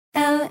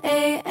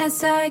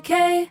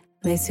LASIK,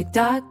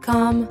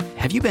 LASIK.com.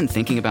 Have you been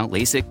thinking about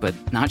LASIK but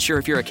not sure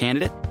if you're a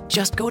candidate?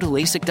 Just go to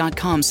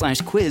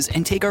LASIK.com/quiz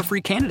and take our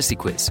free candidacy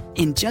quiz.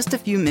 In just a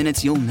few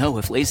minutes, you'll know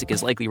if LASIK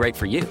is likely right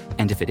for you.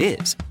 And if it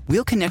is,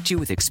 we'll connect you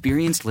with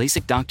experienced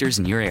LASIK doctors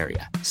in your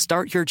area.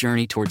 Start your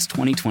journey towards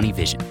 20/20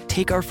 vision.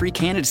 Take our free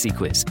candidacy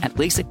quiz at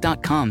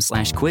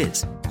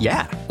LASIK.com/quiz.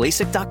 Yeah,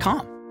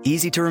 LASIK.com.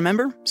 Easy to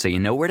remember, so you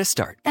know where to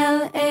start.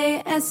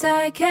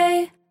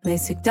 LASIK,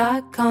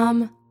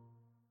 LASIK.com.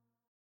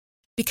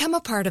 Become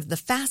a part of the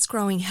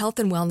fast-growing health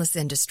and wellness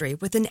industry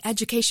with an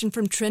education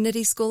from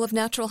Trinity School of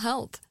Natural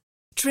Health.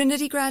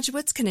 Trinity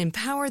graduates can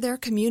empower their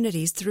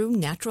communities through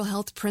natural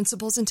health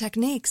principles and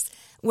techniques,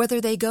 whether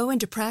they go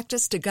into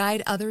practice to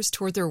guide others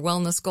toward their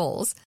wellness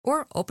goals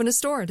or open a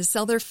store to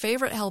sell their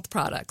favorite health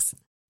products.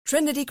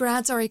 Trinity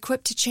grads are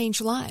equipped to change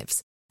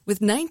lives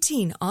with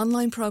 19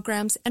 online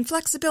programs and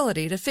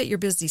flexibility to fit your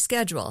busy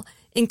schedule,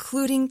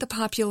 including the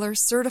popular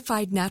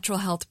Certified Natural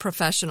Health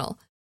Professional.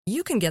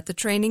 You can get the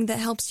training that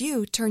helps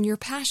you turn your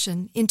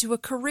passion into a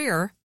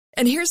career.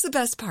 And here's the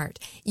best part.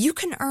 You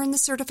can earn the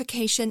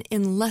certification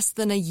in less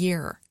than a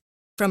year.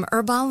 From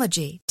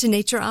herbology to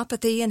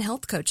naturopathy and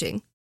health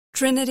coaching,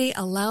 Trinity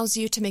allows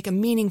you to make a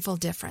meaningful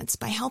difference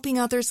by helping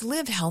others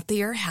live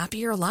healthier,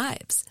 happier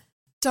lives.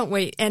 Don't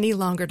wait any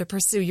longer to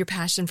pursue your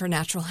passion for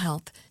natural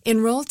health.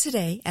 Enroll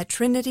today at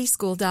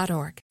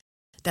trinityschool.org.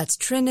 That's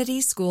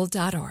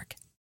trinityschool.org.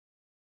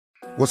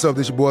 What's up,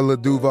 this your boy Lil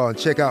Duval, and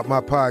check out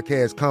my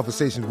podcast,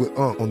 Conversations with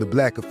Unc, on the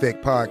Black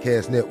Effect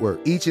Podcast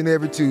Network. Each and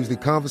every Tuesday,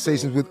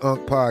 Conversations with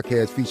Unc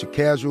podcast feature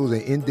casual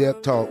and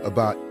in-depth talk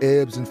about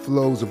ebbs and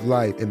flows of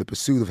life and the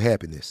pursuit of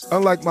happiness.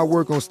 Unlike my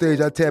work on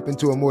stage, I tap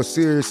into a more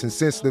serious and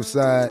sensitive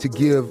side to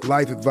give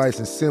life advice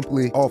and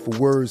simply offer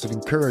words of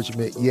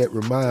encouragement, yet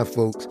remind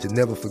folks to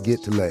never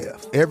forget to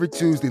laugh. Every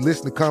Tuesday,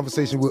 listen to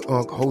Conversations with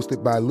Unc,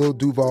 hosted by Lil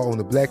Duval on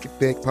the Black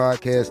Effect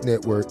Podcast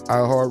Network,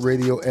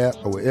 iHeartRadio app,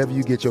 or wherever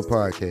you get your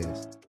podcasts.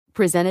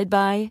 Presented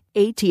by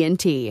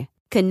AT&T.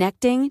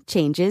 Connecting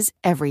changes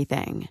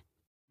everything.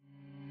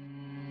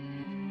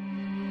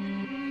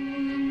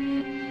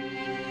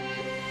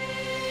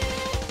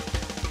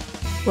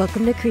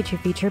 Welcome to Creature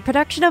Feature,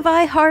 production of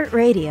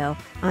iHeartRadio.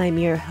 I'm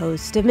your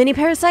host of Mini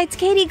Parasites,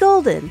 Katie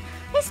Golden.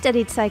 I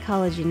studied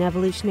psychology and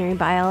evolutionary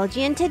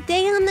biology, and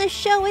today on the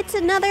show, it's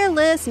another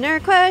Listener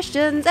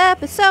Questions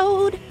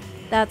episode.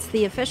 That's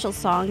the official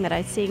song that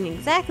I sing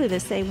exactly the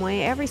same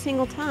way every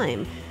single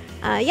time.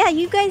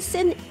 You guys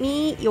send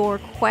me your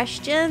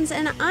questions,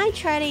 and I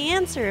try to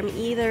answer them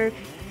either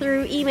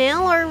through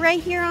email or right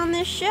here on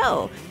this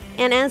show.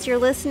 And as you're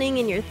listening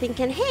and you're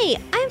thinking, hey,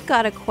 I've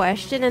got a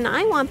question and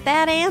I want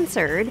that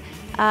answered,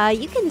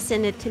 you can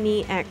send it to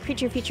me at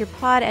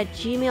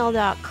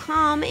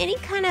creaturefeaturepod@gmail.com. Any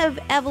kind of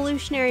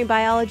evolutionary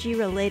biology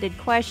related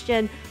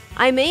question.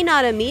 I may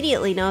not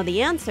immediately know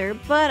the answer,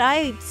 but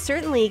I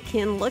certainly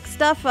can look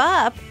stuff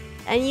up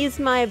and use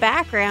my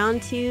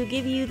background to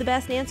give you the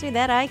best answer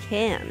that I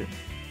can.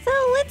 So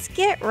let's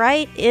get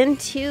right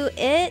into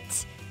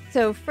it.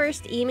 So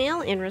first email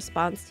in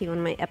response to one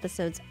of my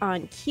episodes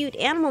on cute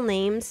animal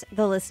names,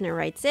 the listener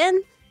writes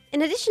in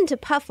addition to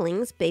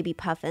pufflings, baby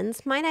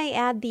puffins, might I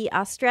add the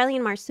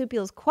Australian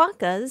marsupials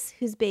quokkas,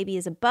 whose baby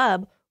is a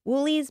bub,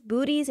 woolies,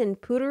 booties, and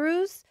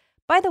pootaroos?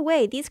 By the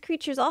way, these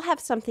creatures all have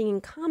something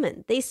in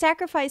common. They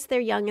sacrifice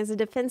their young as a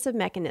defensive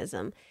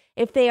mechanism.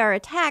 If they are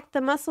attacked,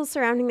 the muscles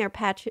surrounding their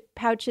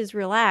pouches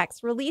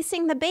relax,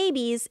 releasing the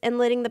babies and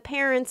letting the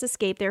parents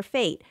escape their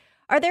fate.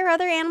 Are there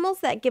other animals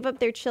that give up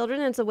their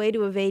children as a way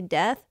to evade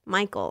death?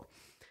 Michael.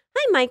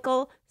 Hi,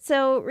 Michael.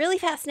 So really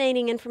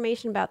fascinating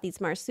information about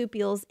these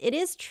marsupials. It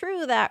is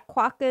true that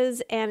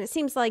quokkas, and it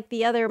seems like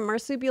the other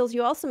marsupials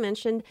you also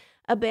mentioned,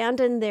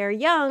 abandon their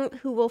young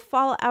who will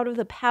fall out of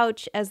the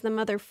pouch as the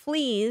mother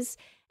flees,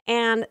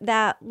 and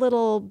that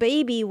little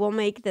baby will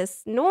make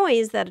this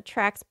noise that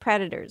attracts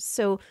predators.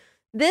 So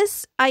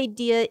this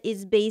idea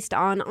is based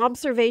on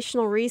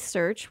observational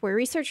research, where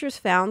researchers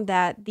found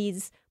that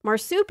these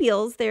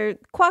marsupials, their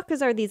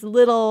quokkas are these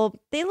little,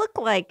 they look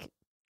like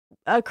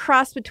a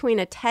cross between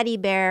a teddy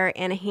bear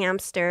and a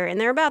hamster, and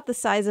they're about the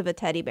size of a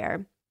teddy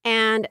bear.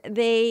 And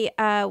they,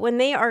 when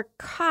they are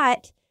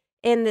caught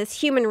in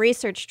this human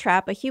research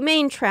trap, a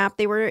humane trap,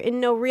 they were in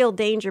no real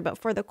danger, but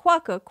for the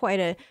quokka, quite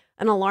an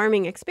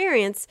alarming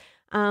experience.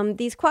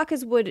 These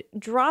quokkas would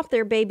drop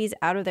their babies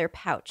out of their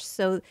pouch.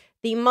 So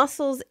the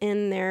muscles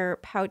in their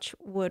pouch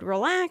would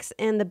relax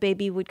and the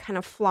baby would kind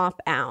of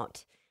flop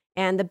out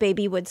and the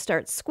baby would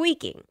start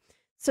squeaking.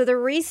 So the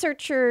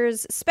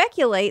researchers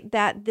speculate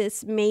that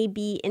this may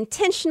be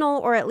intentional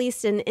or at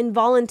least an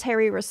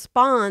involuntary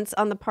response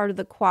on the part of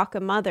the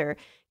quokka mother,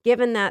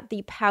 given that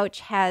the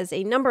pouch has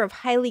a number of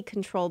highly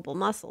controllable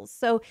muscles.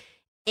 So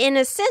in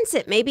a sense,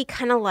 it may be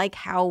kind of like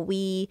how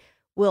we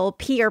will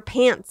pee our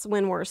pants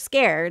when we're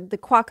scared. The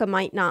quokka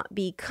might not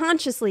be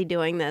consciously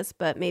doing this,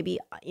 but maybe,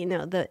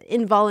 the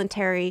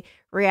involuntary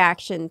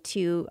reaction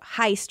to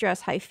high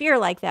stress, high fear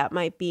like that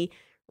might be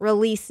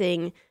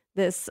releasing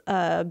this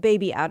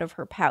baby out of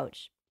her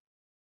pouch.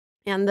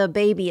 And the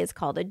baby is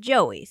called a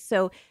joey.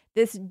 So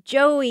this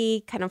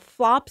joey kind of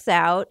flops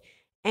out.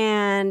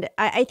 And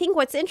I think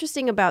what's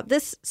interesting about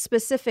this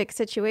specific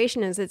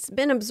situation is it's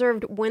been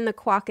observed when the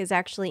quokka is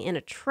actually in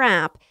a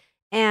trap.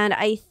 And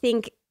I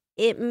think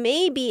it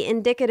may be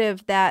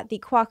indicative that the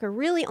quokka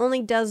really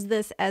only does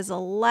this as a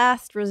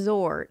last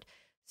resort.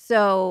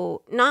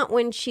 So not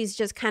when she's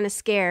just kind of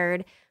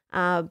scared,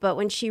 but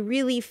when she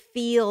really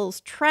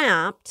feels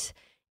trapped.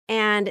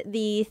 And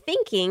the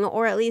thinking,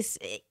 or at least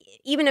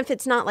even if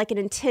it's not like an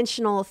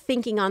intentional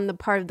thinking on the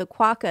part of the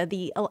quokka,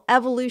 the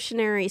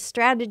evolutionary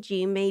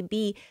strategy may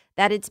be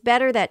that it's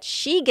better that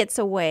she gets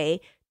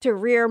away to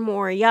rear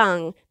more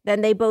young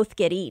than they both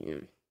get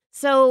eaten.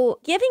 So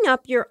giving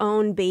up your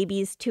own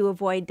babies to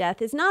avoid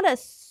death is not a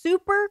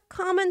super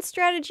common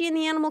strategy in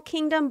the animal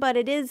kingdom, but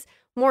it is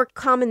more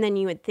common than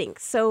you would think.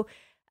 So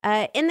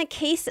in the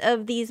case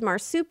of these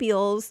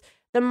marsupials,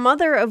 the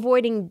mother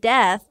avoiding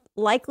death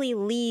likely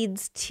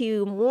leads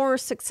to more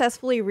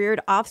successfully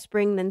reared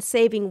offspring than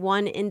saving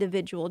one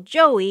individual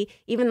joey,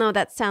 even though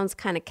that sounds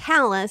kind of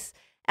callous.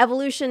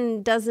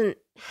 Evolution doesn't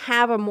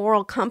have a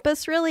moral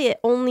compass, really. It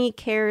only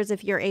cares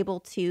if you're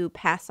able to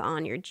pass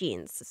on your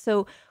genes.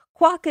 So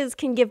quokkas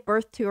can give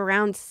birth to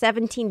around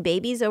 17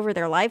 babies over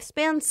their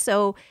lifespan.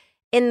 So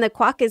in the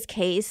quokka's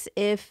case,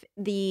 if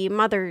the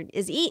mother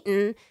is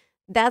eaten,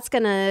 that's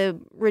going to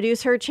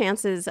reduce her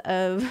chances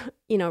of,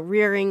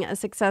 rearing a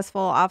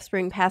successful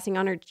offspring, passing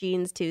on her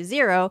genes to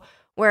 0.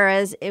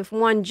 Whereas if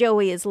one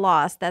joey is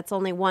lost, that's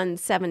only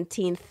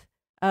 1/17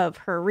 of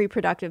her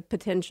reproductive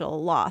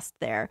potential lost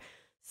there.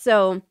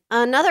 So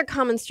another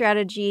common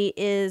strategy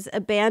is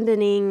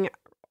abandoning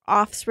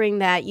offspring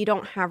that you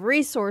don't have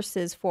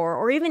resources for,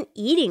 or even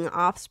eating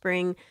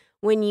offspring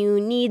when you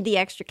need the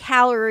extra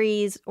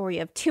calories or you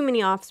have too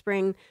many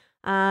offspring.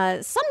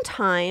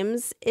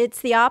 Sometimes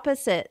it's the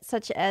opposite,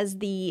 such as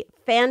the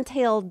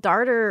fan-tailed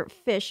darter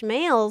fish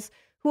males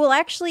who will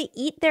actually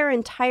eat their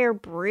entire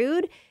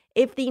brood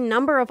if the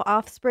number of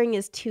offspring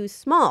is too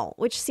small,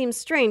 which seems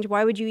strange.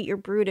 Why would you eat your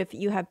brood if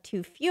you have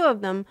too few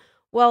of them?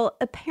 Well,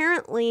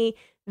 apparently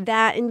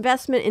that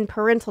investment in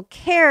parental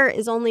care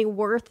is only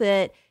worth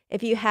it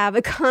if you have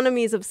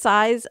economies of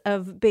size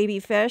of baby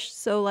fish.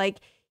 So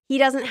he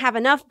doesn't have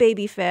enough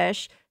baby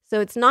fish, so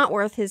it's not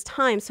worth his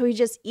time. So he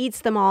just eats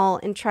them all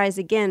and tries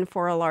again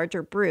for a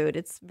larger brood.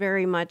 It's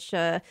very much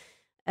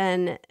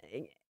an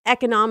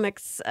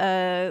economics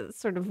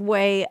sort of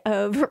way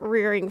of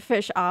rearing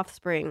fish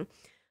offspring.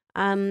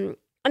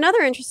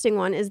 Another interesting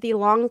one is the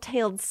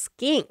long-tailed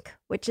skink,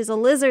 which is a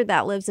lizard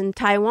that lives in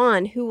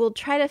Taiwan who will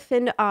try to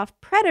fend off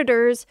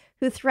predators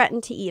who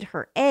threaten to eat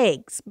her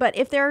eggs. But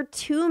if there are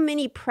too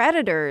many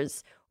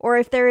predators, or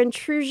if their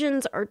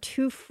intrusions are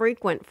too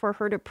frequent for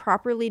her to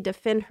properly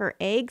defend her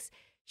eggs,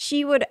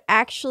 she would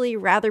actually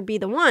rather be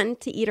the one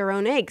to eat her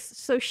own eggs.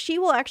 So she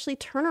will actually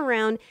turn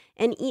around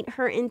and eat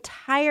her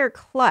entire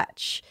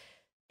clutch.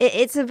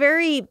 It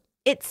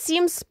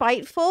seems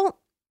spiteful,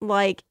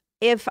 like,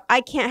 if I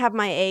can't have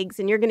my eggs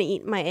and you're going to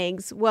eat my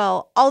eggs,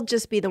 well, I'll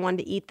just be the one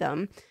to eat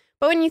them.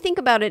 But when you think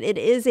about it, it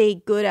is a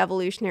good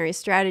evolutionary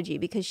strategy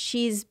because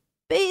she's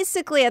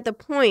basically at the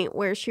point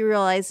where she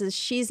realizes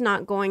she's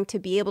not going to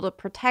be able to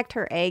protect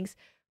her eggs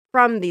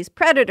from these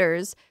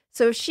predators.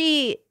 So if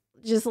she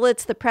just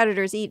lets the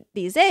predators eat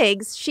these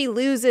eggs, she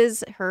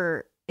loses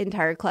her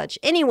entire clutch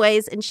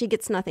anyways, and she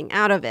gets nothing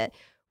out of it.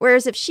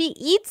 Whereas if she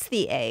eats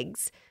the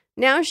eggs,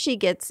 now she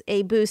gets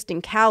a boost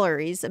in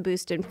calories, a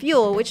boost in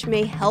fuel, which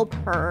may help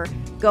her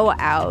go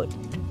out,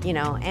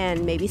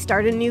 and maybe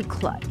start a new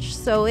clutch.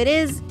 So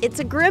it's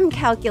a grim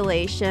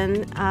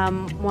calculation,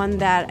 one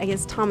that I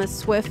guess Thomas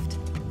Swift,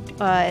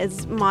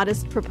 his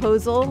modest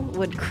proposal,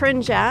 would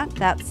cringe at,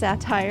 that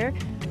satire.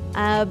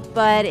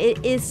 But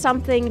it is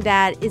something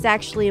that is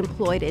actually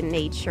employed in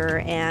nature,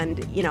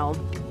 and,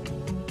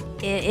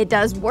 it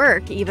does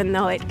work, even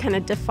though it kind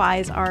of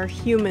defies our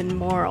human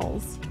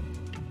morals.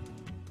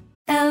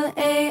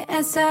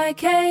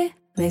 LASIK,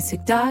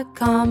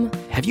 LASIK.com.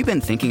 Have you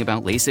been thinking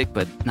about LASIK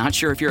but not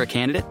sure if you're a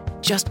candidate?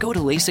 Just go to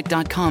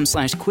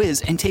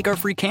LASIK.com/quiz and take our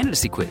free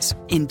candidacy quiz.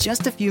 In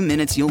just a few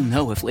minutes, you'll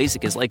know if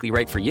LASIK is likely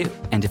right for you.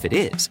 And if it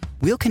is,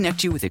 we'll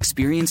connect you with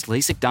experienced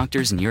LASIK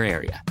doctors in your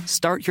area.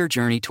 Start your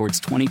journey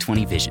towards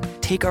 20/20 vision.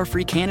 Take our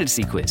free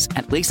candidacy quiz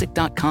at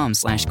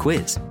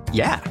LASIK.com/quiz.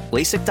 Yeah,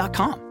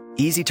 LASIK.com.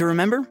 Easy to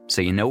remember,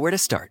 so you know where to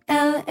start.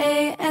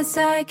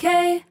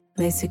 LASIK,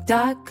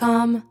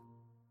 LASIK.com.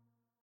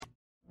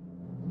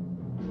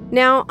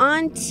 Now,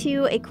 on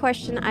to a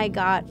question I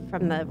got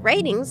from the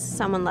ratings.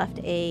 Someone left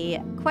a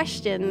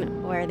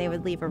question where they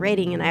would leave a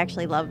rating, and I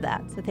actually love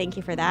that. So thank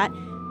you for that.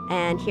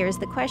 And here's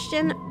the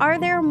question. Are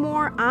there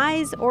more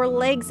eyes or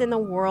legs in the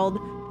world?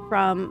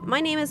 From My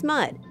Name is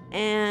Mud.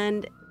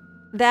 And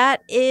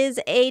that is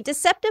a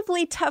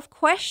deceptively tough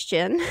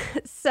question.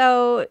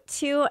 So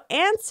to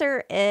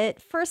answer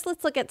it, first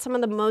let's look at some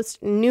of the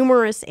most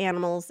numerous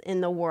animals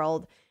in the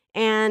world.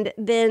 And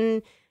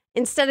then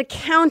instead of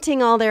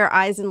counting all their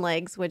eyes and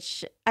legs,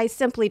 which I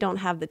simply don't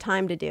have the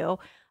time to do,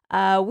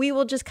 we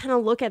will just kind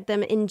of look at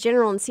them in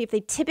general and see if they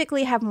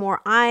typically have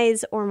more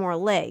eyes or more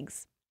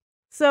legs.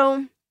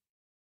 So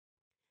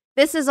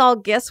This is all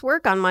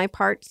guesswork on my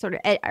part, sort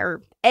of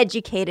or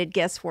educated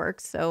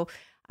guesswork. So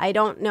I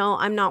don't know.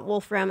 I'm not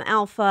Wolfram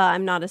Alpha.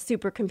 I'm not a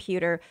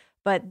supercomputer.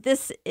 But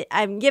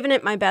I'm giving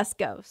it my best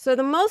go. So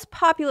the most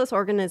populous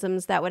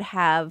organisms that would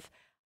have,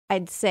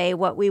 I'd say,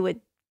 what we would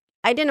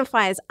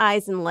identify as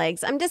eyes and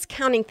legs. I'm just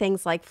counting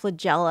things like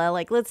flagella.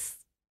 Like,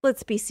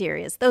 let's be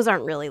serious. Those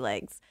aren't really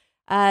legs.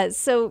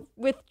 So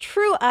with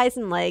true eyes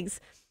and legs,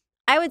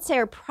 I would say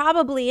are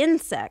probably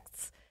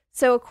insects.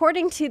 So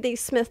according to the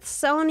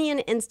Smithsonian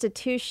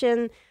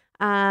Institution,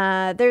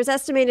 there's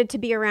estimated to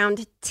be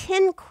around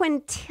 10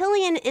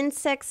 quintillion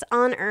insects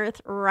on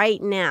Earth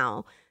right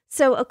now.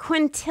 So a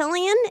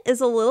quintillion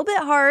is a little bit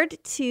hard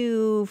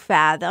to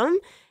fathom.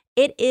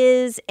 It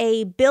is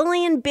a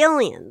billion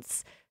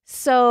billions.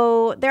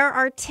 So there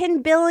are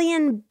 10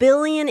 billion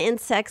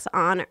insects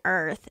on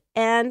Earth,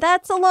 and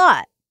that's a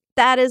lot.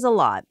 That is a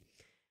lot.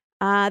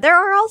 There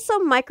are also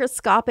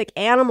microscopic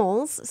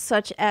animals,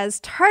 such as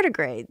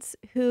tardigrades,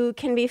 who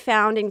can be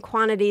found in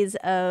quantities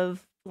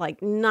of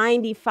like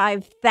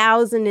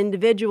 95,000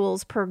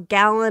 individuals per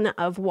gallon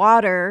of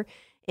water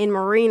in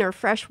marine or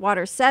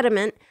freshwater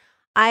sediment.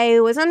 I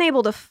was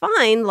unable to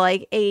find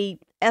like a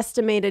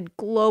estimated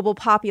global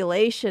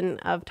population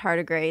of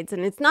tardigrades,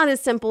 and it's not as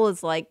simple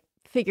as like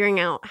figuring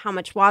out how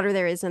much water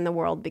there is in the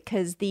world,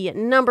 because the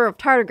number of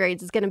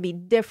tardigrades is going to be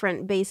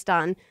different based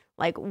on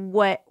like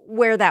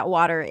where that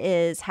water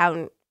is,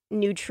 how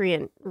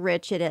nutrient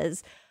rich it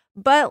is.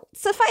 But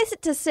suffice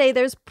it to say,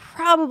 there's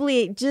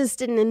probably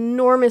just an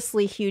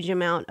enormously huge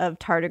amount of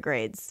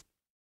tardigrades.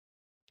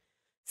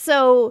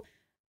 So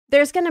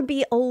there's going to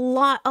be a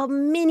lot of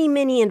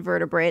many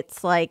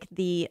invertebrates like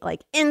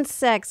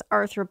insects,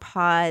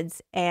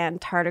 arthropods,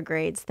 and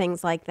tardigrades,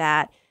 things like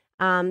that.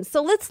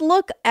 So let's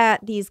look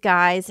at these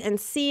guys and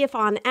see if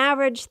on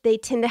average they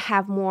tend to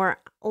have more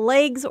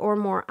legs or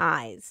more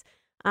eyes.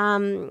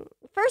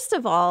 First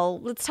of all,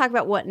 let's talk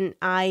about what an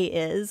eye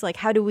is. Like,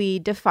 how do we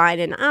define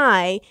an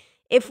eye?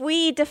 If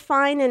we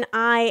define an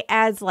eye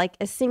as like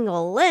a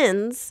single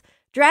lens,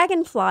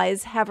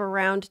 dragonflies have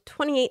around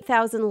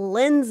 28,000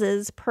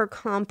 lenses per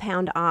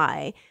compound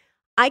eye.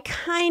 I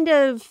kind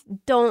of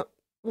don't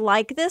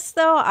like this,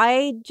 though.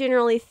 I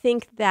generally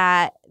think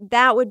that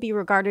would be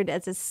regarded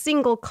as a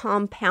single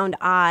compound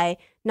eye,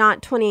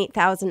 not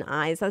 28,000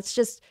 eyes.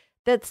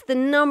 That's the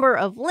number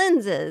of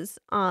lenses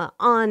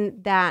on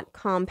that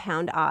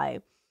compound eye.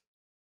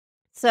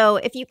 So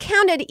if you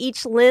counted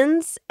each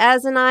lens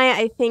as an eye,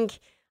 I think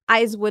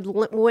eyes would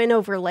win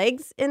over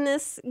legs in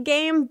this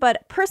game.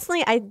 But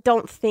personally, I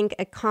don't think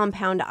a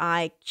compound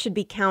eye should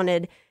be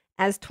counted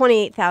as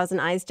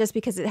 28,000 eyes just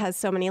because it has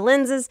so many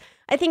lenses.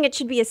 I think it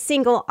should be a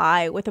single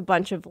eye with a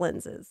bunch of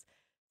lenses.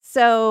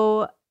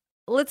 So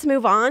let's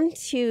move on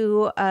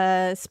to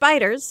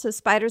spiders. So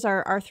spiders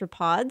are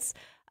arthropods.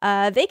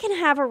 They can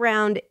have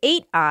around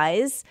 8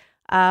 eyes,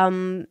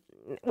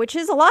 which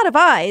is a lot of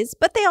eyes,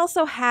 but they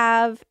also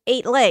have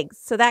 8 legs.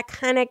 So that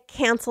kind of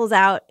cancels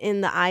out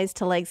in the eyes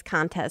to legs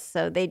contest.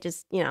 So they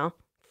just,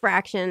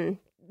 fraction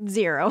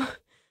 0,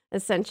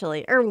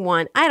 essentially, or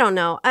 1. I don't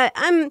know.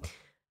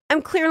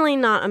 I'm clearly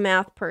not a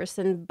math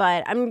person,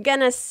 but I'm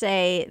going to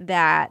say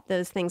that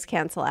those things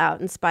cancel out,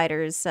 and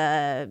spiders,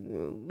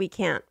 we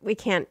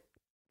can't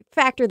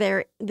factor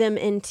them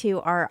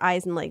into our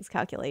eyes and legs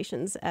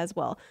calculations as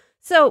well.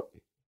 So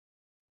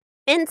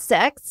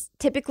insects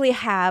typically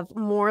have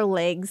more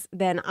legs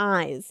than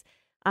eyes.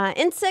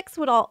 Insects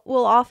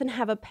will often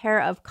have a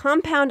pair of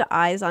compound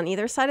eyes on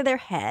either side of their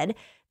head.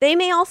 They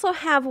may also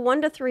have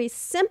 1 to 3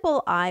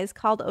 simple eyes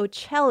called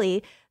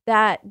ocelli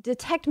that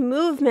detect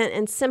movement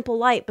in simple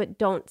light but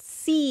don't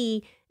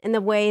see in the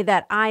way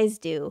that eyes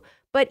do.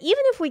 But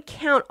even if we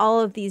count all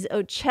of these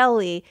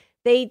ocelli,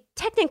 they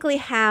technically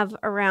have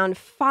around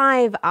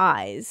 5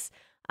 eyes,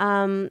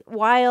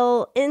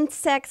 while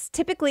insects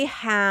typically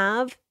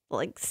have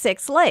like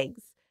 6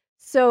 legs.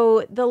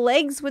 So the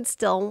legs would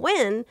still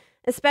win,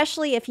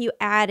 especially if you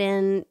add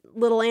in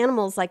little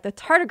animals like the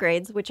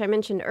tardigrades, which I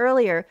mentioned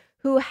earlier,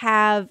 who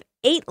have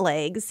 8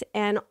 legs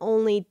and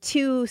only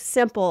 2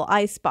 simple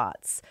eye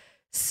spots.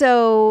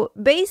 So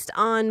based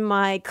on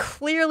my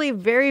clearly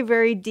very,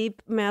 very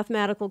deep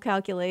mathematical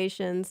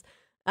calculations,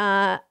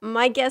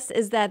 my guess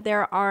is that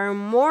there are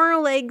more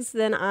legs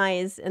than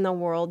eyes in the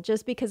world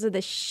just because of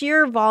the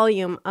sheer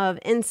volume of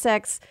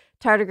insects,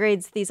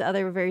 tardigrades, these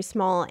other very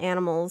small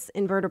animals,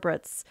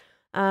 invertebrates.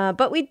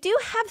 But we do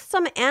have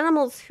some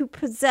animals who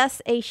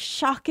possess a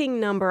shocking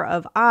number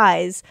of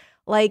eyes,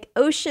 like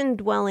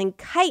ocean-dwelling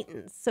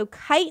chitons. So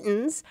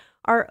chitons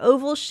are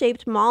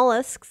oval-shaped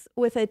mollusks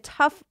with a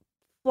tough,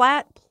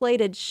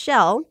 flat-plated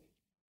shell.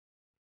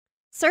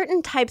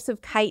 Certain types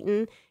of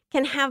chiton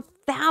can have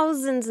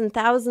thousands and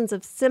thousands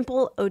of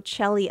simple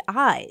ocelli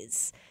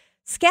eyes.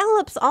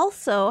 Scallops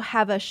also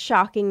have a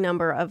shocking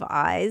number of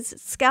eyes.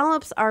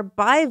 Scallops are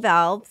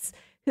bivalves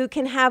who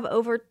can have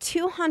over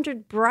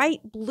 200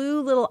 bright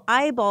blue little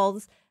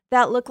eyeballs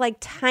that look like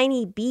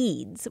tiny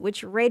beads,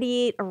 which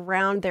radiate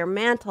around their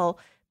mantle,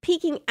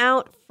 peeking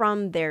out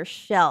from their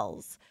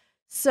shells.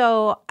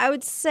 So I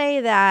would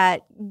say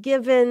that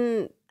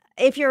given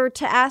if you're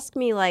to ask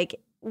me, like,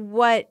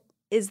 what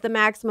is the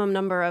maximum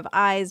number of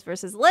eyes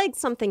versus legs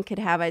something could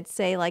have, I'd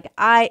say, like,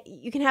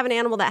 you can have an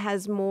animal that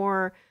has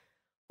more,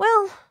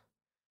 well,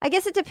 I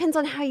guess it depends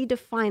on how you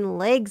define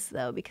legs,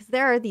 though, because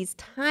there are these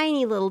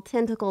tiny little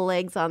tentacle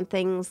legs on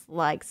things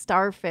like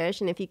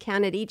starfish, and if you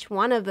counted each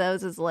one of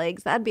those as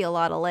legs, that'd be a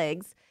lot of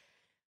legs.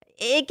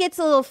 It gets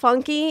a little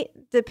funky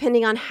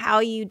depending on how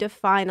you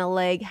define a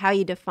leg, how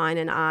you define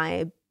an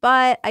eye,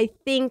 but I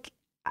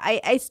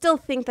still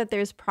think that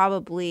there's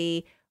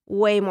probably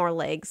way more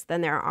legs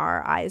than there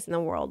are eyes in the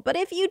world. But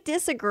if you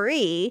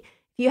disagree,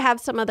 if you have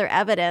some other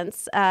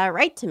evidence,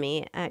 write to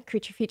me at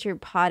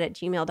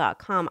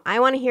creaturefeaturepod@gmail.com. I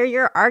want to hear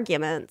your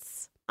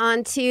arguments.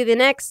 On to the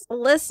next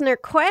listener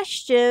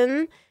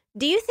question.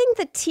 Do you think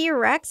the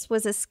T-Rex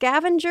was a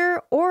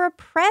scavenger or a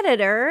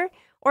predator,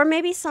 or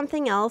maybe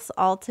something else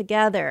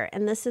altogether?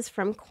 And this is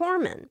from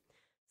Corman.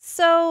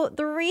 So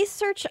the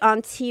research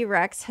on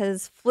T-Rex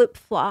has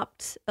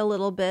flip-flopped a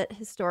little bit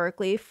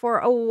historically. For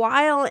a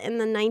while in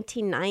the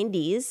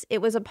 1990s, it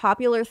was a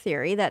popular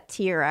theory that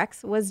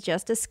T-Rex was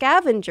just a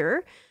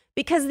scavenger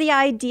because the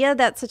idea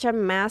that such a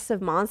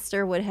massive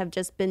monster would have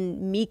just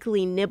been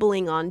meekly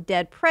nibbling on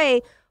dead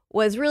prey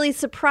was really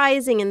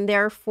surprising and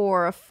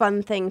therefore a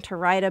fun thing to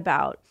write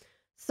about.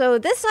 So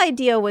this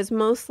idea was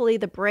mostly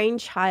the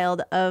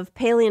brainchild of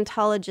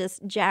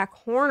paleontologist Jack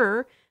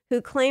Horner, who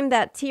claimed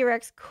that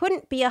T-Rex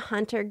couldn't be a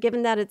hunter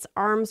given that its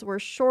arms were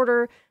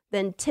shorter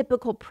than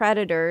typical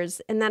predators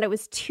and that it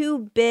was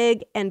too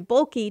big and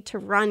bulky to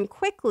run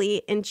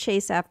quickly and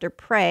chase after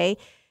prey.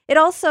 It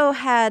also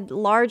had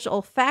large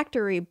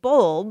olfactory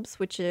bulbs,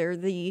 which are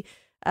the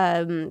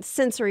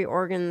sensory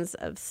organs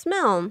of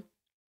smell.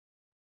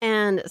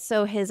 And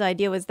so his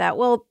idea was that,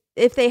 well,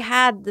 if they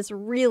had this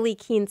really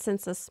keen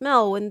sense of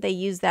smell, wouldn't they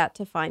use that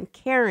to find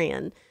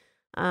carrion?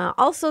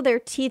 Also, their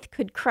teeth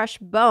could crush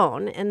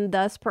bone, and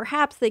thus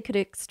perhaps they could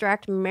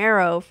extract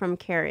marrow from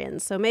carrion.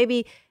 So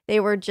maybe they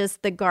were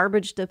just the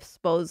garbage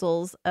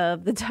disposals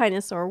of the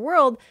dinosaur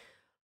world.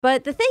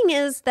 But the thing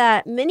is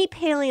that many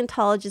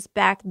paleontologists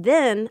back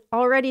then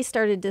already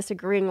started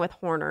disagreeing with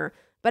Horner,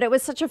 but it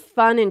was such a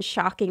fun and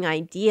shocking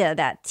idea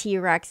that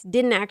T-Rex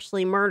didn't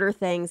actually murder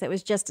things. It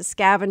was just a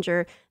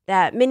scavenger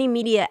that many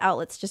media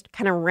outlets just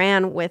kind of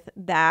ran with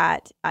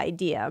that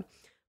idea.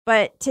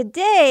 But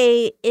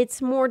today,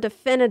 it's more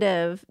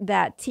definitive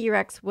that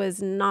T-Rex was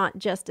not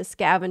just a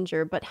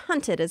scavenger, but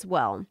hunted as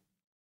well.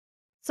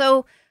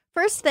 So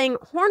first thing,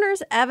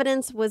 Horner's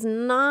evidence was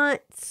not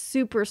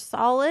super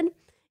solid.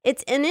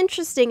 It's an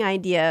interesting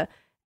idea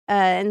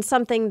and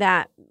something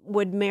that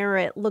would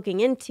merit looking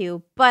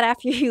into, but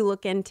after you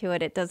look into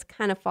it, it does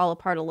kind of fall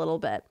apart a little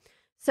bit.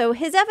 So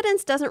his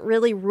evidence doesn't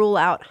really rule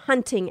out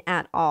hunting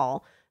at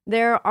all.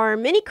 There are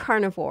many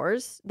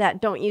carnivores that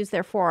don't use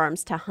their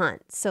forearms to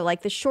hunt. So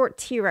like the short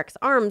T-Rex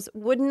arms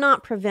would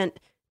not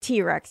prevent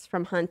T-Rex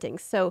from hunting.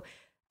 So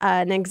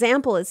an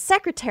example is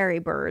secretary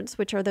birds,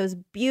 which are those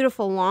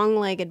beautiful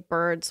long-legged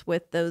birds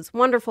with those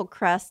wonderful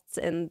crests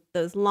and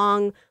those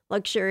long,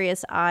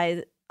 luxurious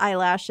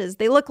eyelashes.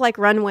 They look like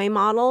runway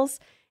models,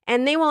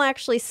 and they will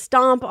actually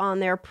stomp on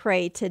their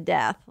prey to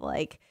death,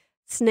 like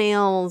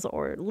snails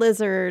or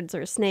lizards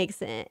or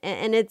snakes,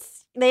 and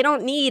they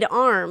don't need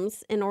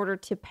arms in order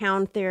to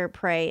pound their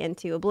prey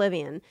into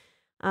oblivion.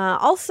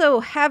 Also,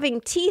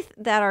 having teeth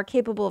that are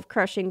capable of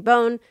crushing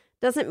bone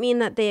doesn't mean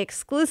that they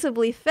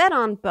exclusively fed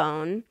on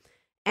bone.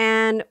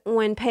 And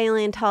when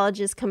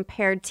paleontologists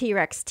compared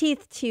T-Rex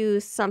teeth to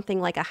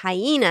something like a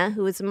hyena,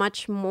 who is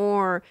much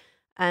more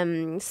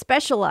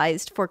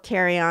specialized for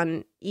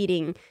carrion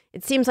eating,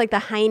 it seems like the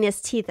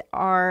hyena's teeth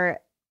are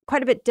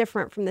quite a bit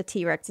different from the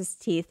T-Rex's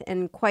teeth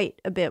and quite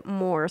a bit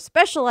more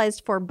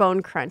specialized for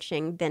bone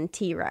crunching than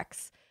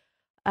T-Rex.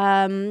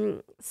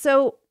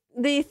 So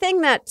the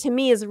thing that to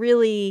me is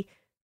really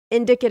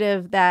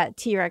indicative that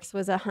T-Rex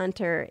was a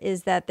hunter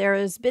is that there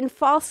has been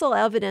fossil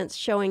evidence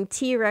showing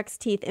T-Rex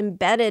teeth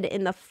embedded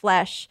in the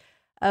flesh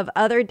of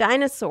other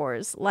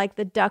dinosaurs, like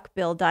the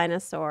duckbill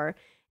dinosaur.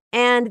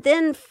 And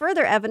then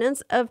further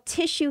evidence of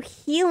tissue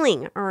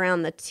healing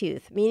around the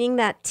tooth, meaning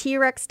that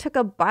T-Rex took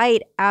a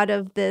bite out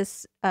of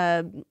this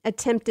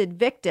attempted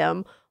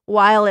victim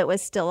while it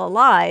was still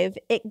alive.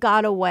 It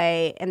got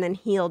away and then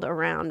healed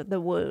around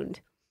the wound.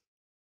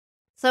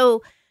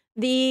 So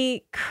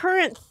the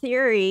current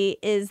theory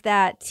is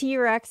that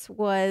T-Rex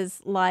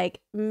was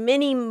like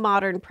many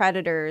modern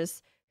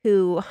predators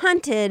who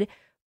hunted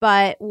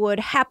but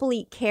would happily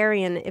eat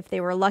carrion if they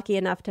were lucky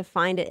enough to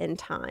find it in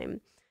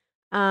time.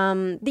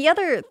 The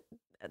other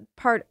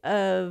part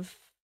of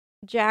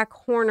Jack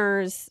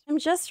Horner's, I'm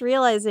just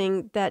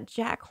realizing that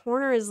Jack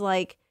Horner is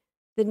like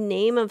the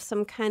name of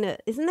some kind of,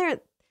 isn't there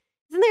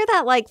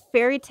that like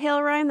fairy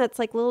tale rhyme that's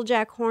like little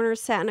Jack Horner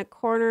sat in a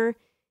corner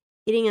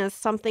eating a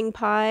something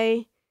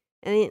pie?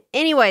 And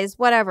anyways,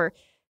 whatever.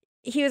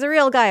 He was a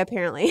real guy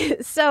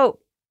apparently. So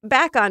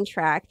back on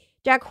track,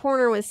 Jack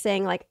Horner was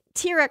saying like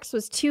T-Rex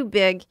was too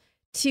big,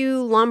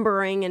 too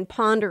lumbering and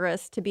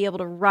ponderous to be able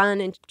to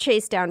run and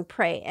chase down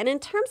prey. And in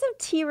terms of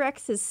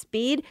T-Rex's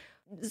speed,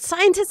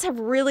 scientists have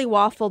really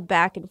waffled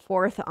back and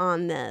forth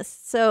on this.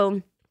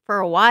 So for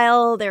a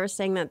while, they were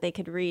saying that they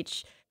could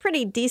reach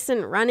pretty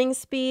decent running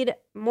speed.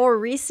 More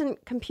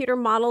recent computer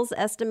models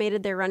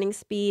estimated their running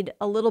speed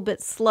a little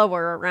bit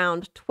slower,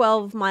 around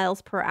 12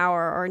 miles per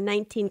hour or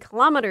 19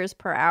 kilometers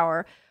per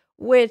hour,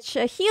 which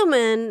a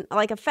human,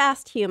 like a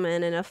fast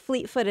human and a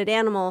fleet-footed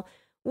animal,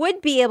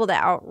 would be able to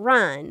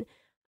outrun.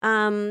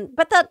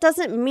 But that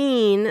doesn't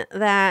mean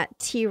that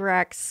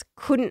T-Rex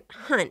couldn't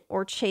hunt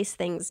or chase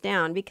things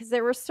down, because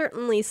there were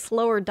certainly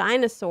slower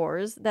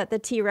dinosaurs that the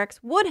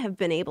T-Rex would have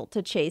been able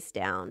to chase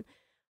down.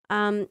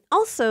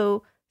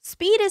 Also,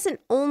 speed isn't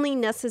only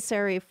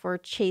necessary for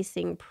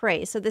chasing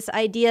prey. So this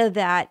idea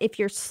that if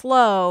you're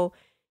slow,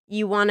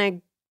 you want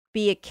to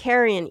be a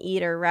carrion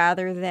eater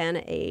rather than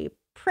a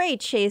prey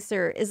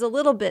chaser is a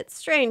little bit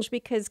strange,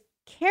 because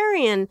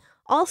carrion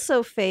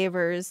also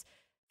favors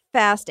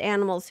fast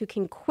animals who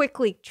can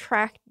quickly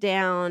track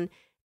down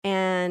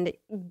and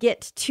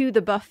get to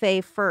the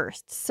buffet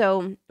first.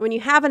 So when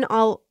you have an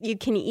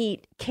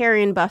all-you-can-eat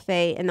carrion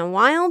buffet in the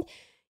wild,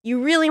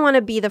 you really want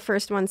to be the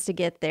first ones to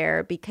get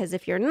there, because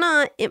if you're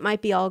not, it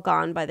might be all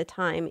gone by the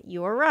time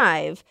you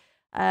arrive.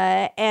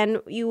 And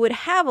you would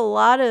have a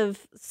lot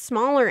of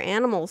smaller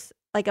animals,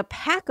 like a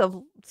pack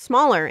of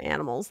smaller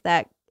animals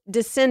that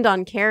descend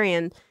on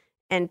carrion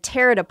and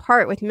tear it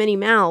apart with many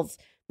mouths,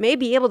 may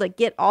be able to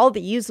get all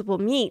the usable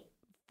meat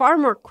far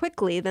more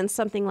quickly than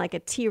something like a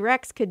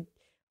T-Rex could.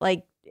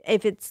 Like,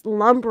 if it's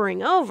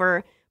lumbering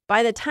over,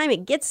 by the time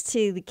it gets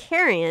to the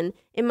carrion,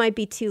 it might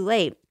be too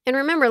late. And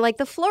remember, like,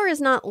 the floor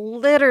is not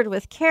littered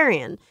with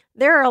carrion.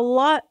 There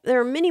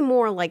are many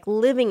more like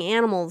living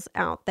animals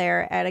out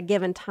there at a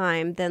given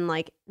time than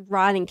like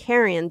rotting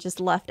carrion just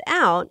left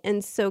out.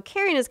 And so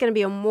carrion is going to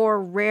be a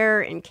more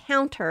rare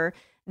encounter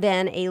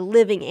than a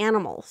living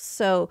animal.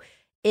 So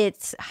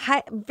it's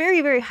very,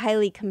 very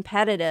highly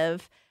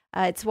competitive.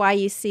 It's why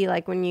you see,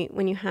 like, when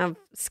you have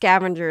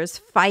scavengers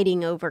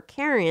fighting over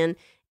carrion,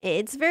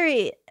 it's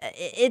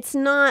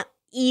not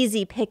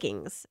easy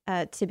pickings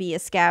to be a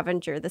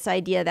scavenger. This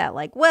idea that,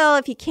 like, well,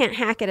 if you can't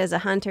hack it as a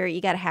hunter,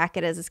 you got to hack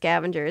it as a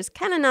scavenger is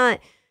kind of not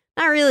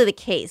really the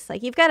case.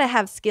 Like, you've got to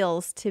have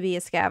skills to be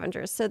a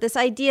scavenger. So this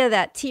idea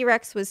that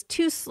T-Rex was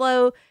too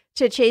slow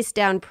to chase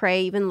down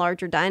prey, even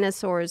larger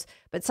dinosaurs,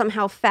 but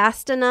somehow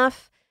fast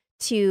enough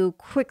to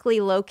quickly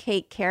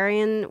locate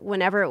carrion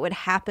whenever it would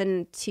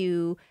happen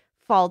to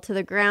fall to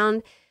the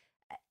ground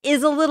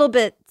is a little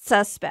bit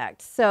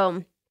suspect.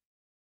 So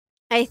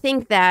I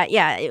think that,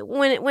 yeah,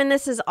 when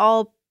this is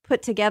all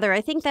put together,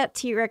 I think that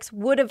T-Rex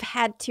would have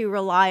had to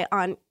rely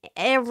on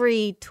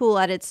every tool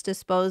at its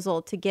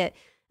disposal to get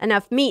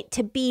enough meat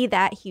to be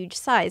that huge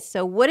size.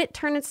 So would it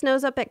turn its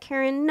nose up at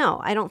carrion? No,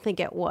 I don't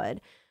think it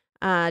would.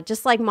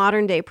 Just like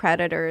modern day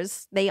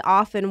predators, they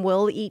often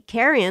will eat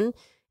carrion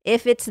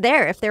if it's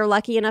there. If they're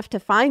lucky enough to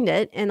find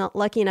it and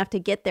lucky enough to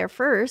get there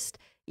first,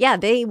 yeah,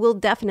 they will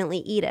definitely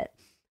eat it.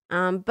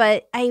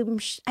 But I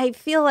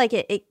feel like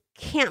it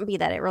can't be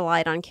that it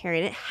relied on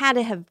carrion. It had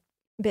to have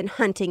been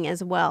hunting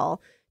as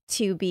well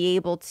to be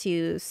able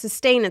to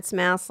sustain its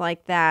mass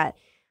like that.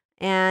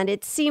 And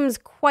it seems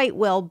quite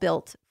well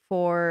built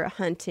for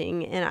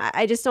hunting. And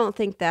I just don't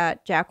think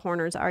that Jack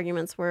Horner's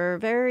arguments were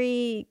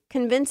very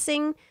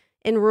convincing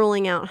in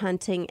ruling out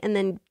hunting. And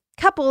then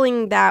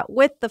coupling that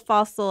with the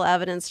fossil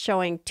evidence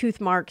showing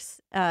tooth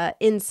marks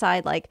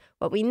inside, like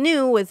what we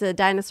knew was a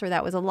dinosaur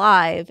that was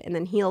alive and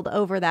then healed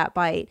over that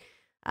bite.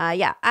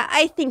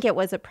 I think it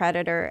was a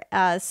predator.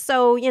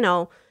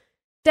 So,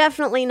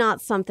 definitely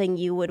not something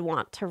you would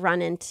want to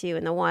run into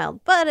in the wild.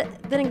 But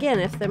then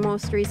again, if the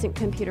most recent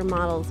computer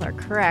models are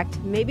correct,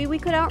 maybe we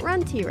could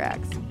outrun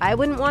T-Rex. I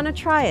wouldn't want to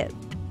try it.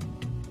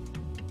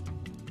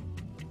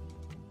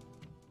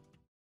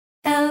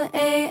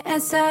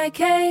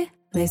 LASIK,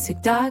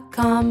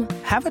 LASIK.com.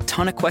 Have a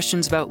ton of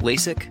questions about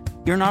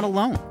LASIK? You're not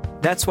alone.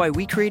 That's why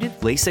we created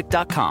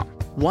LASIK.com.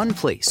 One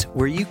place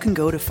where you can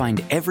go to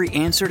find every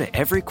answer to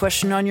every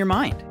question on your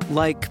mind.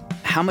 Like,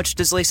 how much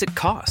does LASIK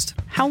cost?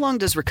 How long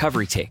does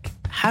recovery take?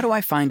 How do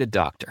I find a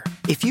doctor?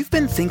 If you've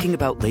been thinking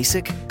about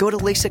LASIK, go to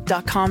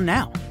LASIK.com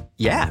now.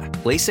 Yeah,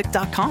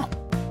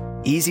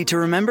 LASIK.com. Easy to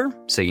remember,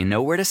 so you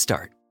know where to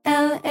start.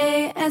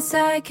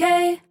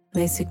 LASIK,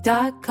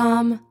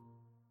 LASIK.com.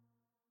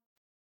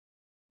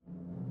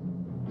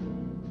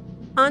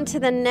 On to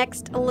the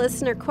next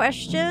listener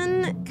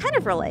question, kind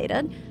of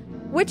related.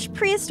 Which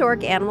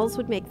prehistoric animals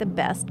would make the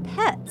best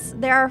pets?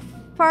 There are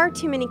far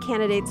too many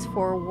candidates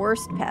for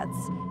worst pets.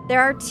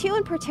 There are two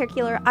in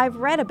particular I've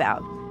read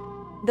about.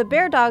 The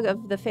bear dog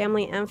of the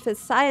family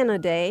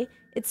Amphicyonidae,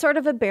 it's sort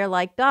of a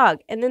bear-like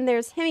dog. And then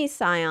there's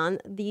Hemiscion,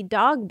 the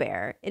dog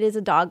bear. It is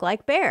a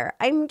dog-like bear.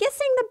 I'm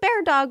guessing the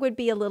bear dog would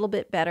be a little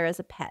bit better as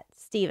a pet.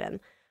 Steven.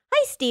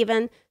 Hi,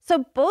 Steven.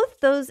 So both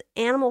those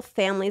animal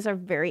families are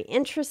very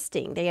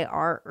interesting. They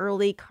are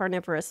early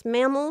carnivorous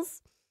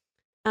mammals.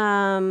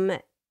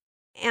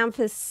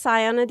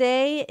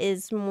 Amphicyonidae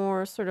is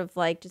more sort of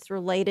like just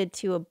related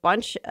to a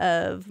bunch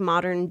of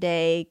modern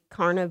day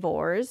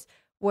carnivores,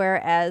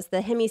 whereas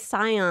the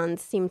Hemiscions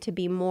seem to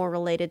be more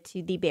related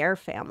to the bear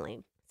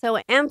family. So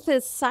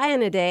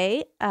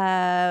Amphiscyonidae,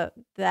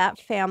 that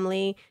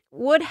family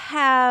would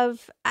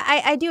have,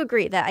 I do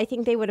agree that I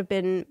think they would have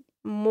been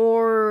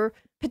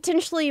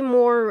potentially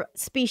more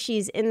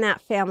species in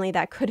that family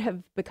that could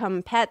have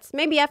become pets,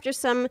 maybe after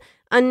some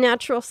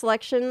unnatural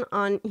selection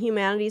on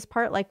humanity's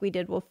part, like we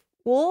did with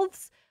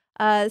wolves.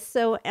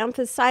 So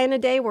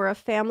Amphiscyonidae were a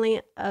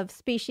family of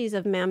species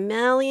of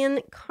mammalian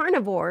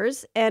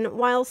carnivores, and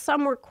while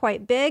some were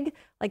quite big,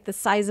 like the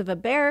size of a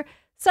bear,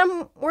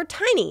 some were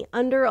tiny,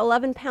 under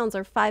 11 pounds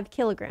or 5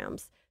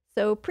 kilograms.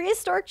 So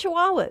prehistoric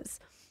chihuahuas.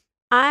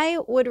 I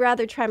would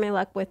rather try my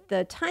luck with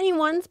the tiny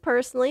ones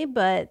personally,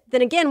 but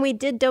then again, we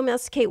did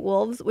domesticate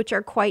wolves, which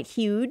are quite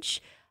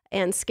huge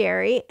and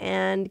scary,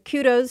 and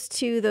kudos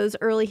to those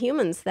early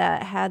humans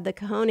that had the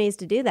cojones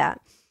to do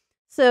that.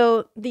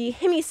 So the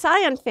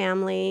Hemiscion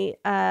family,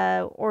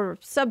 or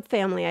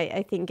subfamily,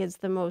 I think is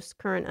the most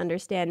current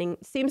understanding,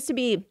 seems to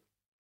be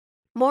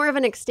more of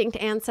an extinct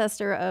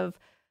ancestor of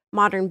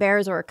modern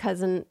bears, or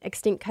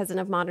extinct cousin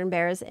of modern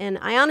bears. And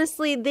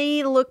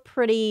they look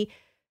pretty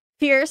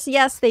fierce.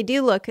 Yes, they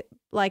do look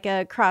like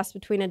a cross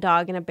between a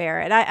dog and a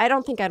bear. And I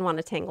don't think I'd want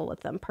to tangle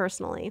with them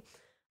personally.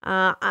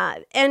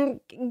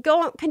 And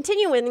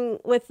continuing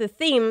with the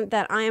theme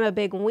that I am a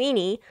big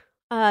weenie,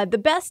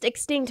 the best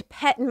extinct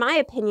pet, in my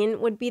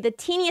opinion, would be the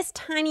teeniest,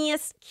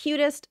 tiniest,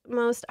 cutest,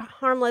 most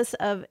harmless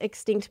of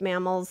extinct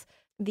mammals,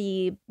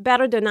 the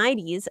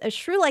Batodonides, a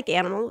shrew-like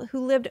animal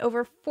who lived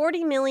over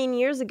 40 million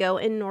years ago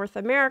in North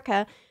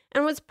America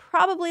and was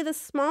probably the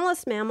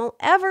smallest mammal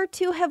ever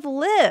to have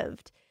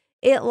lived.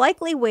 It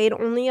likely weighed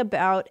only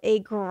about a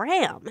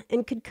gram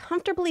and could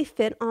comfortably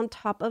fit on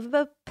top of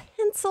a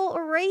pencil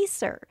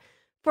eraser.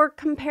 For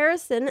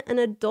comparison, an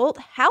adult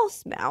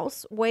house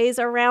mouse weighs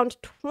around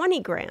 20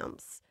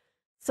 grams.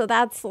 So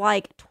that's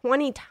like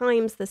 20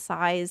 times the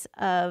size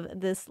of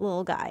this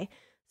little guy.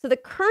 So the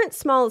current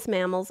smallest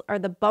mammals are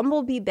the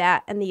bumblebee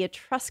bat and the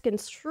Etruscan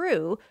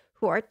shrew,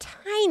 who are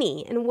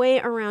tiny and weigh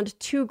around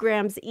 2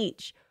 grams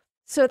each.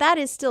 So that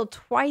is still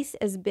twice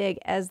as big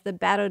as the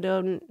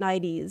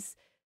Batodonides.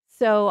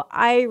 So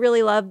I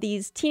really love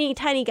these teeny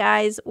tiny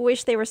guys.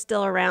 Wish they were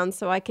still around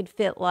so I could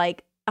fit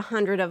like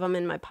 100 of them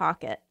in my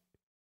pocket.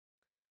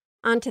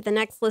 On to the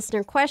next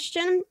listener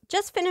question.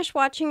 Just finished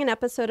watching an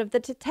episode of the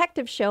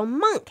detective show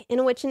Monk,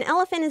 in which an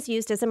elephant is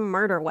used as a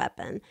murder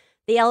weapon.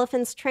 The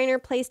elephant's trainer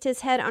placed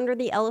his head under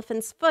the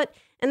elephant's foot,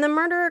 and the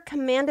murderer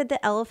commanded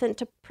the elephant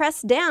to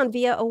press down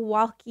via a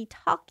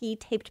walkie-talkie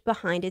taped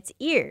behind its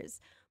ears.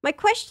 My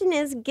question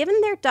is, given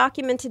their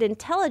documented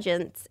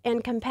intelligence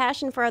and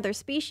compassion for other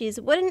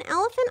species, would an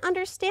elephant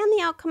understand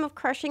the outcome of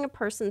crushing a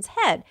person's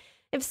head?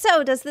 If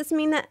so, does this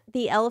mean that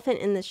the elephant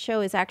in this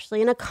show is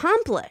actually an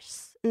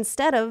accomplice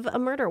instead of a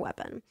murder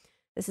weapon?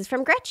 This is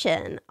from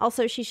Gretchen.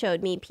 Also, she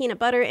showed me peanut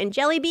butter and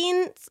jelly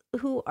beans,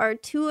 who are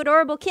 2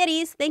 adorable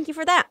kitties. Thank you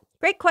for that.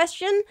 Great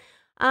question.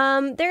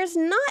 There's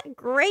not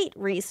great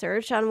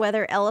research on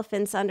whether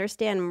elephants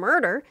understand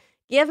murder,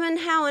 given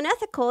how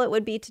unethical it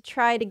would be to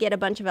try to get a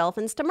bunch of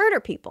elephants to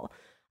murder people.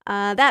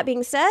 That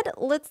being said,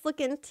 let's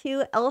look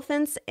into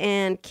elephants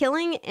and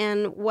killing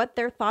and what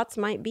their thoughts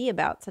might be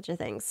about such a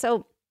thing.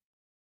 So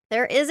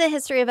there is a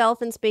history of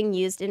elephants being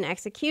used in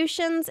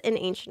executions in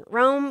ancient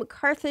Rome,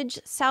 Carthage,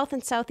 South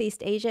and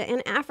Southeast Asia,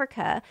 and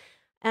Africa.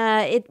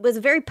 It was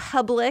a very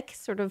public,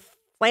 sort of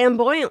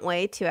flamboyant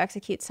way to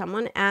execute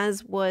someone,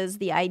 as was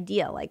the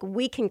idea. Like,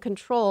 we can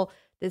control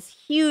this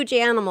huge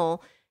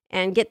animal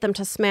and get them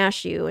to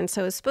smash you. And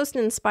so it's supposed to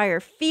inspire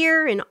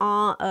fear and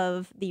awe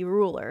of the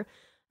ruler.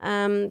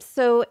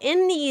 So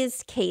in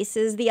these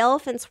cases, the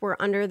elephants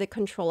were under the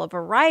control of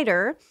a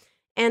rider,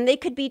 and they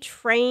could be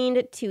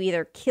trained to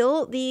either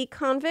kill the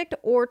convict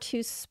or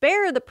to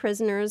spare the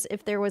prisoners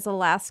if there was a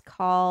last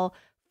call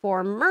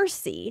for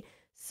mercy.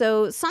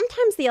 So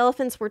sometimes the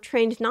elephants were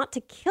trained not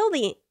to kill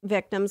the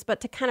victims, but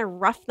to kind of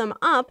rough them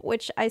up,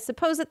 which I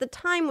suppose at the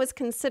time was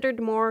considered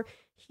more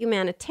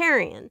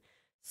humanitarian.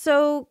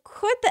 So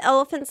could the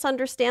elephants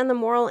understand the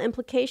moral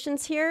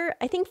implications here?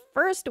 I think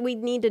first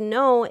we'd need to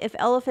know if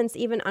elephants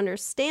even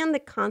understand the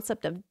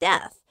concept of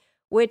death,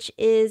 which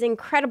is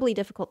incredibly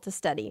difficult to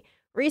study.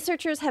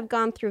 Researchers have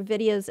gone through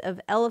videos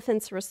of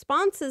elephants'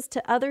 responses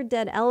to other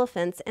dead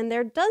elephants, and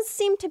there does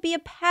seem to be a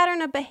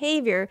pattern of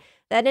behavior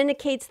that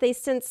indicates they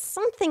sense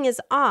something is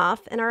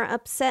off and are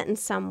upset in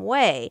some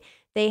way.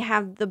 They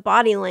have the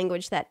body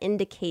language that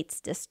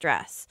indicates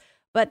distress.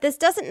 But this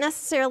doesn't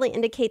necessarily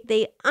indicate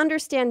they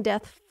understand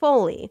death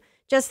fully,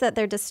 just that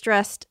they're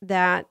distressed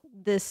that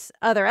this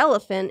other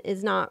elephant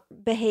is not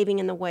behaving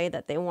in the way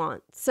that they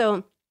want.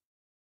 So,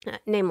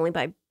 namely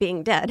by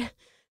being dead.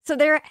 So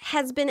there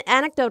has been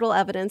anecdotal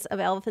evidence of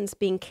elephants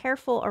being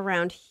careful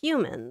around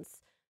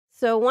humans.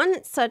 So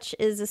one such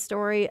is a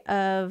story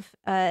of,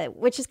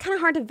 which is kind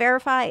of hard to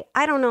verify.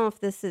 I don't know if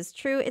this is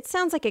true. It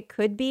sounds like it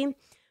could be,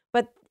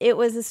 but it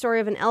was a story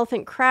of an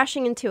elephant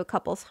crashing into a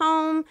couple's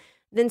home,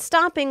 then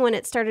stopping when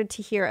it started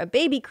to hear a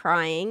baby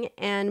crying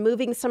and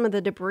moving some of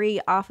the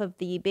debris off of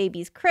the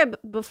baby's crib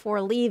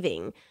before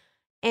leaving.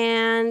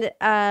 And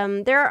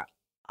there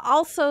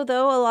also,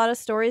 though, a lot of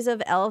stories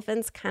of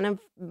elephants kind of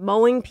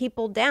mowing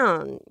people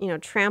down,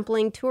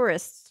 trampling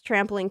tourists,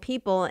 trampling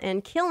people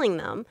and killing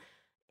them.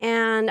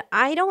 And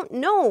I don't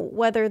know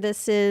whether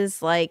this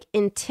is like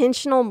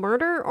intentional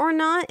murder or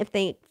not, if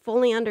they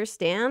fully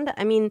understand.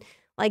 I mean,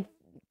 like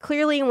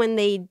clearly when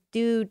they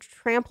do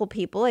trample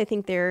people, I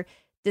think they're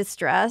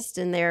distressed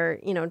and they're,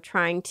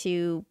 trying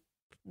to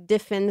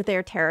defend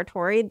their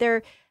territory.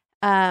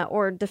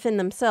 Or defend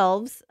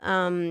themselves,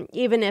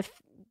 even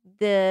if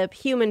the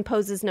human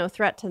poses no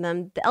threat to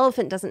them. The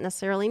elephant doesn't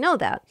necessarily know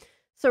that.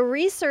 So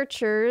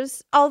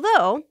researchers,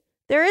 although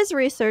there is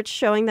research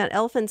showing that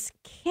elephants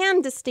can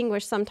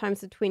distinguish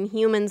sometimes between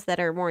humans that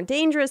are more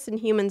dangerous and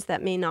humans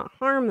that may not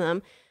harm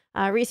them,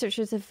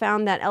 researchers have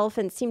found that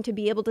elephants seem to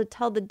be able to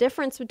tell the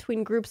difference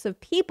between groups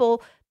of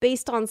people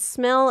based on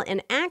smell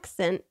and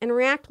accent and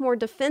react more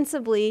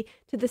defensively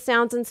to the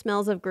sounds and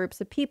smells of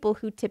groups of people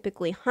who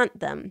typically hunt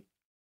them.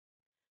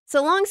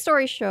 So long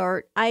story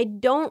short, I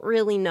don't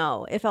really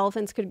know if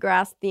elephants could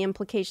grasp the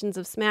implications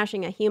of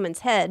smashing a human's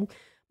head.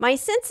 My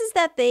sense is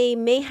that they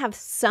may have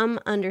some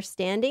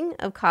understanding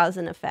of cause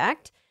and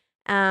effect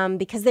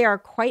because they are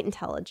quite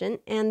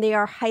intelligent and they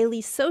are highly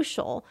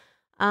social.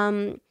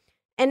 An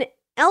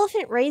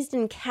elephant raised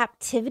in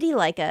captivity,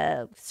 like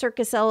a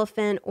circus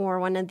elephant or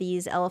one of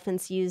these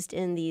elephants used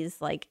in these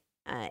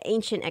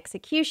ancient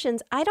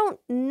executions, I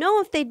don't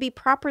know if they'd be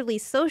properly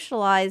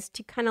socialized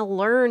to kind of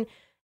learn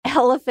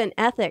elephant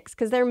ethics,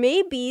 because there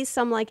may be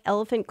some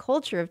elephant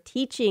culture of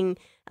teaching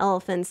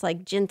elephants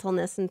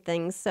gentleness and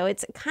things. So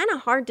it's kind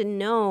of hard to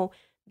know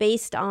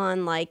based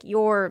on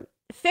your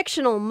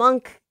fictional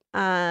monk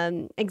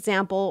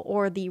example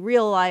or the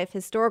real life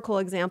historical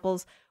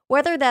examples,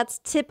 whether that's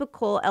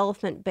typical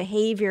elephant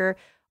behavior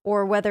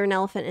or whether an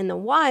elephant in the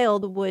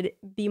wild would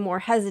be more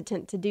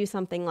hesitant to do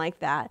something like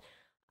that.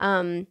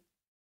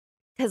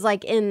 Because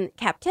in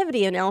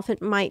captivity, an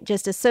elephant might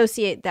just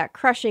associate that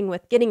crushing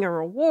with getting a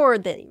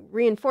reward that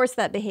reinforce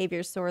that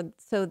behavior. So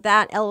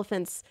that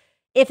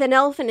if an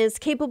elephant is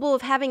capable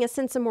of having a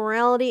sense of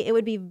morality, it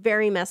would be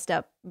very messed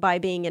up by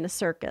being in a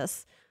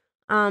circus.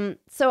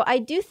 So I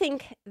do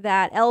think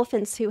that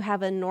elephants who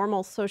have a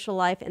normal social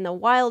life in the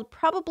wild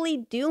probably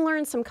do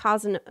learn some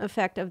cause and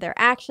effect of their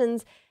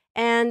actions.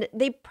 And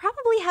they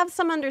probably have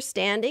some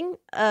understanding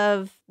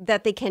of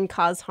that they can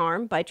cause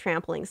harm by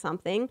trampling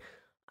something.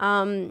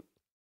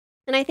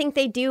 And I think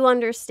they do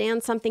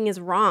understand something is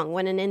wrong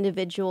when an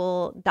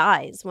individual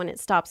dies, when it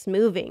stops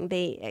moving.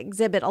 They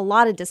exhibit a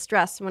lot of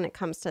distress when it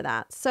comes to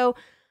that. So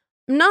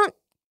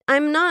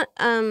I'm not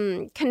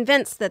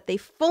convinced that they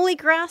fully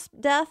grasp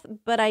death,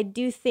 but I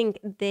do think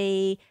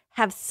they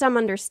have some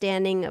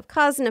understanding of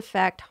cause and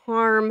effect,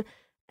 harm,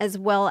 as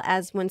well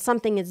as when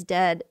something is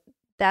dead,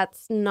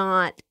 that's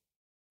not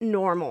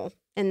normal.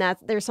 And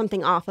there's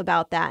something off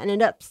about that, and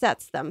it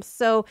upsets them.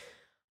 So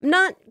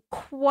not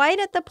quite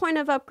at the point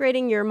of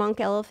upgrading your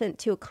monk elephant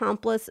to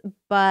accomplice,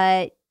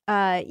 but,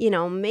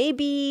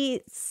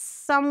 maybe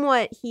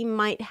somewhat he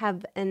might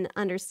have an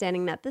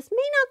understanding that this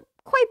may not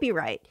quite be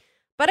right.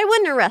 But I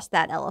wouldn't arrest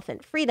that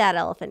elephant. Free that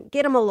elephant.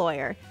 Get him a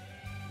lawyer.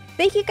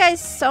 Thank you guys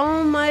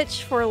so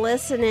much for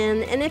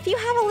listening. And if you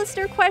have a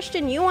listener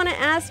question you want to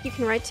ask, you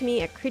can write to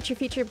me at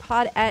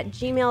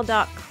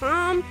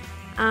creaturefeaturepod@gmail.com.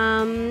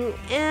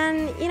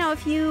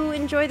 If you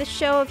enjoy the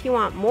show, if you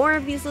want more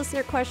of these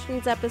listener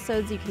questions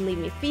episodes, you can leave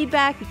me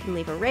feedback, you can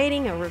leave a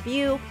rating, a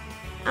review.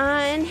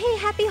 And hey,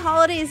 happy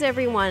holidays,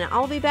 everyone.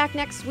 I'll be back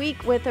next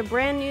week with a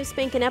brand new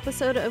spanking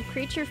episode of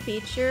Creature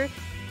Feature.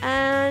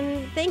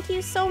 And thank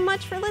you so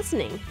much for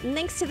listening. And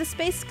thanks to the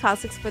Space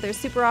Cossack for their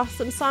super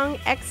awesome song,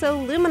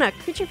 Exolumina.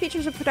 Creature Feature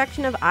is a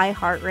production of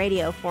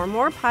iHeartRadio. For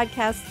more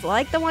podcasts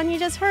like the one you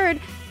just heard,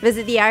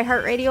 visit the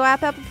iHeartRadio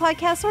app, Apple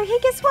Podcasts, or hey,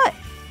 guess what?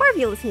 Wherever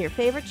you listen to your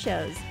favorite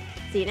shows.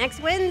 See you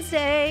next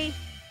Wednesday.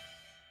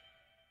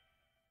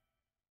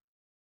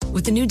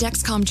 With the new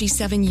Dexcom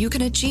G7, you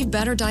can achieve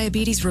better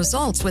diabetes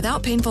results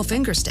without painful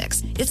finger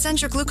sticks. It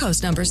sends your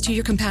glucose numbers to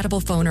your compatible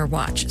phone or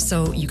watch,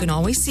 so you can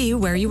always see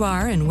where you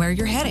are and where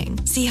you're heading.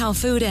 See how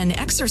food and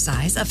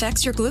exercise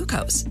affects your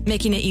glucose,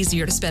 making it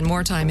easier to spend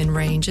more time in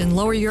range and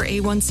lower your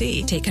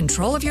A1C. Take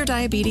control of your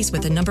diabetes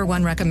with the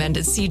 #1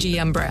 recommended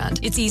CGM brand.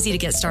 It's easy to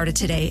get started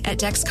today at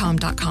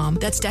Dexcom.com.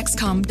 That's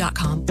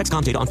Dexcom.com.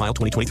 Dexcom data on file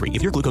 2023.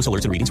 If your glucose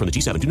alerts and readings from the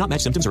G7 do not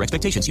match symptoms or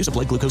expectations, use a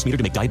blood glucose meter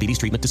to make diabetes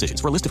treatment decisions.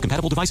 For a list of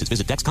compatible devices,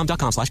 visit Dexcom.com/compatibility.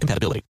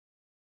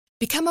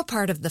 Become a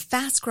part of the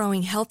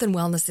fast-growing health and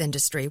wellness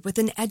industry with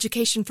an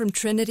education from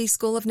Trinity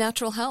School of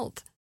Natural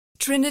Health.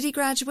 Trinity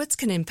graduates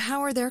can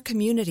empower their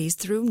communities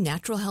through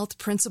natural health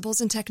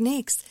principles and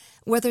techniques,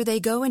 whether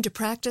they go into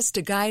practice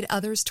to guide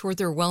others toward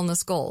their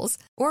wellness goals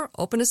or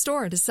open a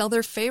store to sell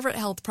their favorite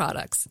health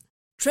products.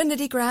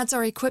 Trinity grads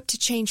are equipped to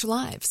change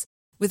lives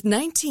with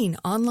 19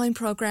 online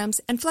programs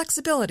and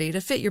flexibility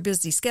to fit your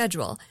busy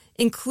schedule,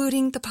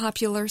 including the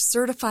popular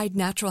Certified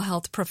Natural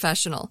Health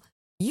Professional.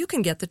 You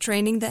can get the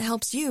training that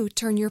helps you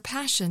turn your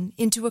passion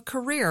into a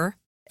career.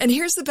 And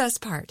here's the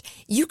best part.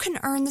 You can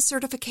earn the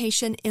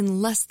certification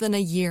in less than a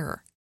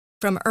year.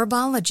 From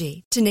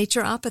herbology to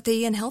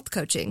naturopathy and health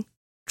coaching,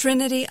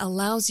 Trinity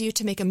allows you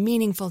to make a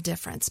meaningful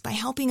difference by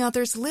helping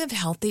others live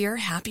healthier,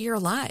 happier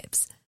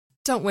lives.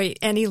 Don't wait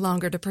any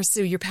longer to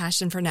pursue your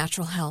passion for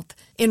natural health.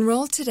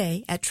 Enroll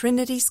today at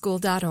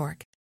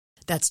trinityschool.org.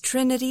 That's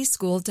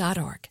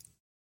trinityschool.org.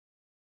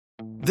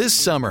 This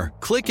summer,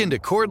 click into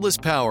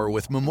cordless power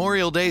with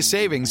Memorial Day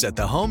savings at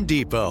the Home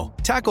Depot.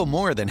 Tackle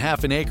more than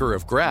half an acre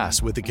of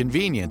grass with the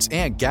convenience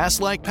and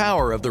gas-like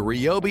power of the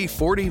Ryobi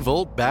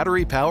 40-volt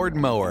battery-powered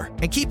mower.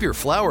 And keep your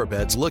flower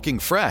beds looking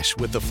fresh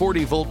with the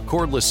 40-volt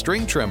cordless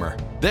string trimmer.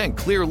 Then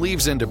clear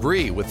leaves and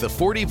debris with the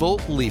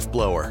 40-volt leaf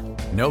blower.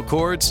 No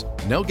cords,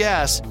 no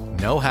gas,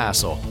 no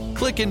hassle.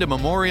 Click into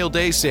Memorial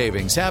Day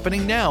savings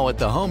happening now at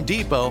the Home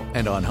Depot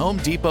and on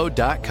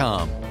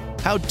HomeDepot.com.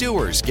 How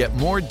doers get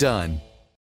more done.